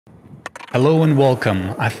Hello and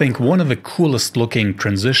welcome. I think one of the coolest looking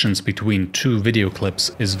transitions between two video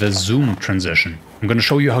clips is the zoom transition. I'm going to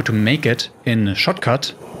show you how to make it in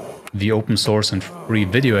Shotcut, the open source and free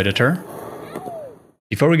video editor.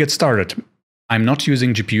 Before we get started, I'm not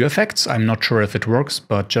using GPU effects. I'm not sure if it works,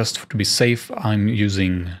 but just to be safe, I'm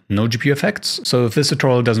using no GPU effects. So if this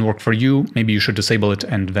tutorial doesn't work for you, maybe you should disable it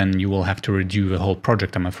and then you will have to redo the whole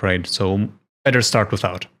project, I'm afraid. So better start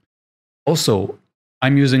without. Also,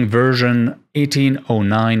 I'm using version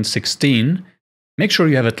 18.09.16. Make sure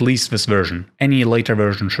you have at least this version. Any later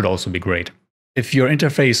version should also be great. If your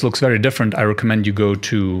interface looks very different, I recommend you go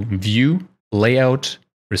to View, Layout,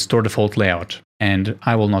 Restore Default Layout. And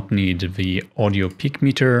I will not need the audio peak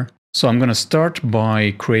meter. So I'm going to start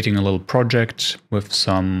by creating a little project with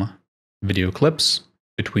some video clips,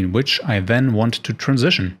 between which I then want to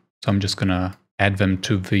transition. So I'm just going to add them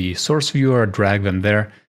to the source viewer, drag them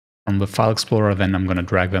there. From the file explorer, then I'm going to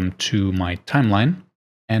drag them to my timeline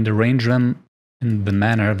and arrange them in the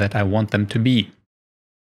manner that I want them to be.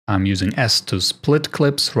 I'm using S to split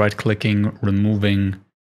clips, right-clicking, removing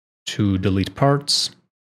to delete parts.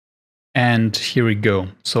 And here we go.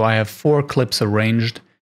 So I have 4 clips arranged,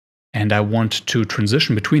 and I want to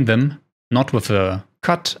transition between them, not with a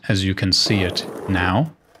cut, as you can see it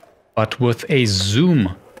now, but with a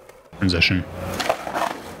zoom transition.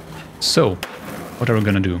 So what are we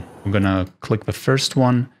going to do? We're going to click the first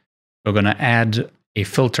one. We're going to add a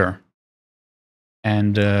filter.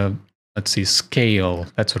 And let's see, scale.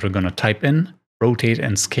 That's what we're going to type in. Rotate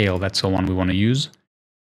and scale. That's the one we want to use.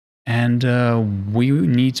 And we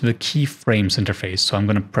need the keyframes interface. So I'm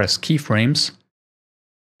going to press keyframes.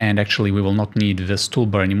 And actually, we will not need this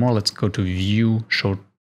toolbar anymore. Let's go to View, Show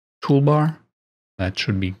Toolbar. That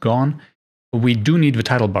should be gone. But we do need the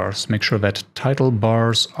title bars. Make sure that title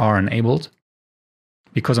bars are enabled,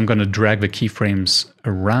 because I'm going to drag the keyframes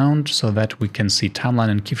around so that we can see timeline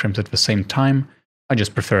and keyframes at the same time. I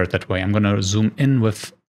just prefer it that way. I'm going to zoom in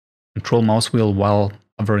with Control mouse wheel while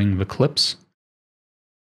hovering the clips.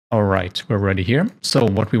 All right, we're ready here. So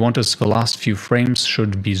what we want is the last few frames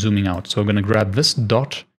should be zooming out. So we're going to grab this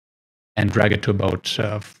dot and drag it to about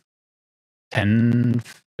 10,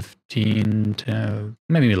 15,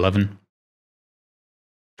 maybe 11,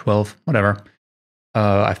 12, whatever.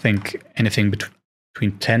 I think anything between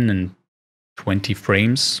 10 and 20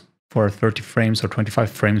 frames for 30 frames or 25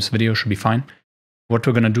 frames video should be fine. What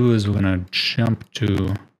we're going to do is we're going to jump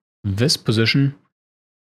to this position.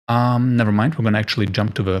 Never mind, we're going to actually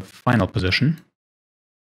jump to the final position.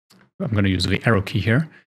 I'm going to use the arrow key here.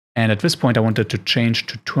 And at this point, I wanted to change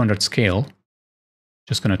to 200 scale.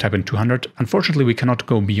 Just going to type in 200. Unfortunately, we cannot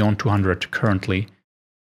go beyond 200 currently.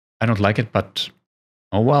 I don't like it, but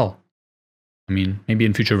oh well. I mean, maybe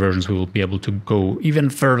in future versions we will be able to go even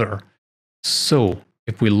further. So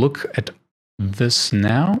if we look at this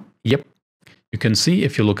now, yep, you can see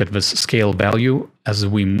if you look at this scale value, as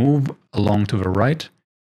we move along to the right,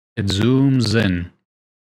 it zooms in.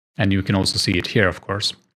 And you can also see it here, of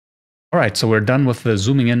course. All right, so we're done with the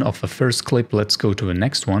zooming in of the first clip. Let's go to the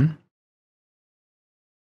next one.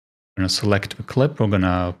 We're going to select the clip. We're going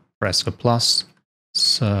to press the plus,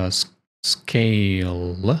 scale.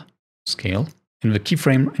 In the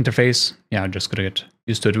keyframe interface, yeah, just going to get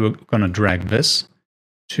used to it. We're going to drag this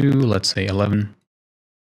to, let's say, 11.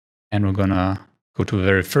 And we're going to go to the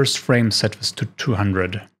very first frame, set this to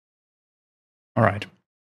 200. All right.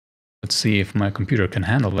 Let's see if my computer can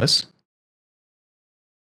handle this.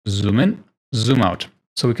 Zoom in, zoom out.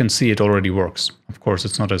 So we can see it already works. Of course,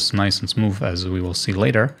 it's not as nice and smooth as we will see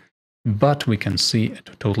later, but we can see it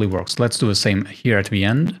totally works. Let's do the same here at the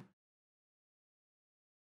end.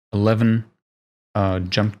 11.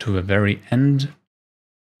 Jump to the very end.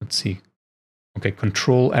 Let's see. Okay,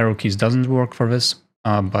 Control arrow keys doesn't work for this,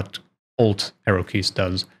 but Alt arrow keys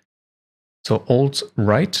does. So Alt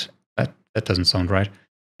right, that doesn't sound right.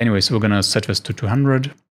 Anyway, so we're going to set this to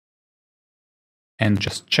 200 and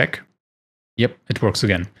just check. Yep, it works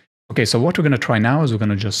again. Okay, so what we're going to try now is we're going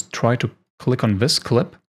to just try to click on this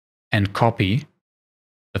clip and copy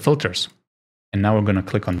the filters. And now we're going to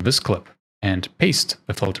click on this clip and paste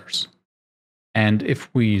the filters. And if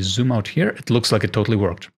we zoom out here, it looks like it totally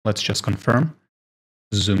worked. Let's just confirm.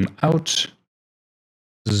 Zoom out.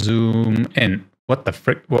 Zoom in. What the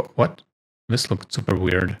frick? What? This looked super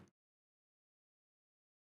weird.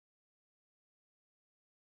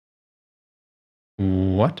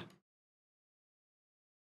 What?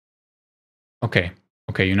 Okay,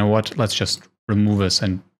 you know what? Let's just remove this,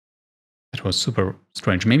 and it was super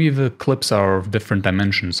strange. Maybe the clips are of different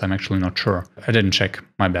dimensions. I'm actually not sure. I didn't check.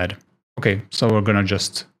 My bad. Okay, so we're gonna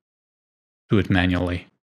just do it manually.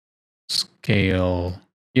 Scale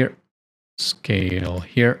here. scale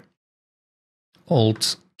here.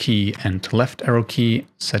 Alt key and left arrow key,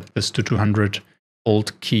 set this to 200.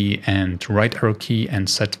 Alt key and right arrow key and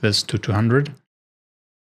set this to 200.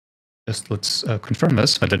 Just let's confirm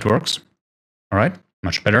this, that it works. All right,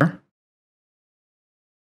 much better.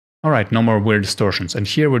 All right, no more weird distortions. And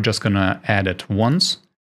here we're just gonna add it once,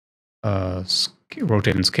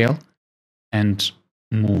 rotate and scale, and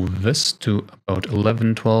move this to about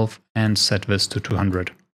 11, 12, and set this to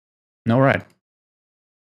 200. All right,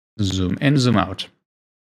 zoom in, zoom out.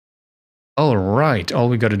 All right, all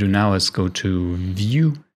we got to do now is go to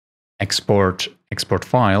View, Export, Export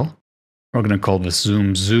File. We're going to call this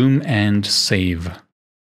zoom, and save.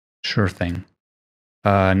 Sure thing.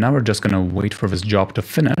 Now we're just going to wait for this job to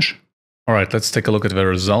finish. All right, let's take a look at the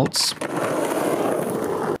results.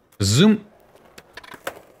 Zoom.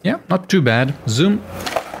 Yeah, not too bad. Zoom.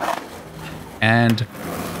 And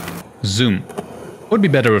zoom. Would be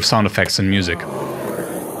better with sound effects and music.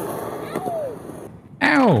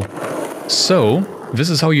 Ow! So, this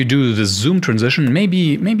is how you do the zoom transition,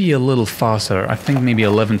 maybe a little faster. I think maybe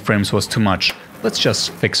 11 frames was too much. Let's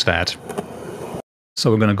just fix that. So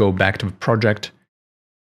we're gonna go back to the project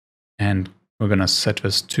and we're gonna set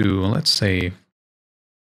this to, let's say,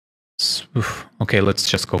 okay, let's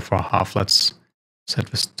just go for half. Let's set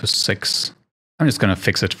this to 6. I'm just gonna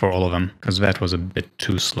fix it for all of them because that was a bit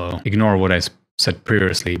too slow. Ignore what I said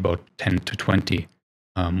previously about 10 to 20,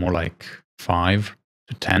 more like 5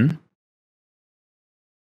 to 10.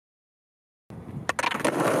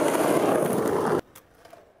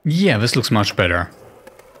 Yeah, this looks much better.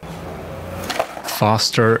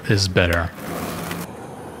 Faster is better.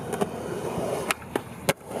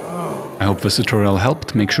 I hope this tutorial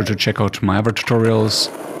helped. Make sure to check out my other tutorials.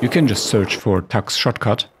 You can just search for Tux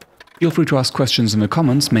Shortcut. Feel free to ask questions in the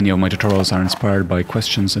comments. Many of my tutorials are inspired by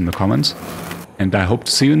questions in the comments. And I hope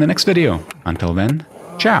to see you in the next video. Until then,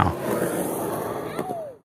 ciao!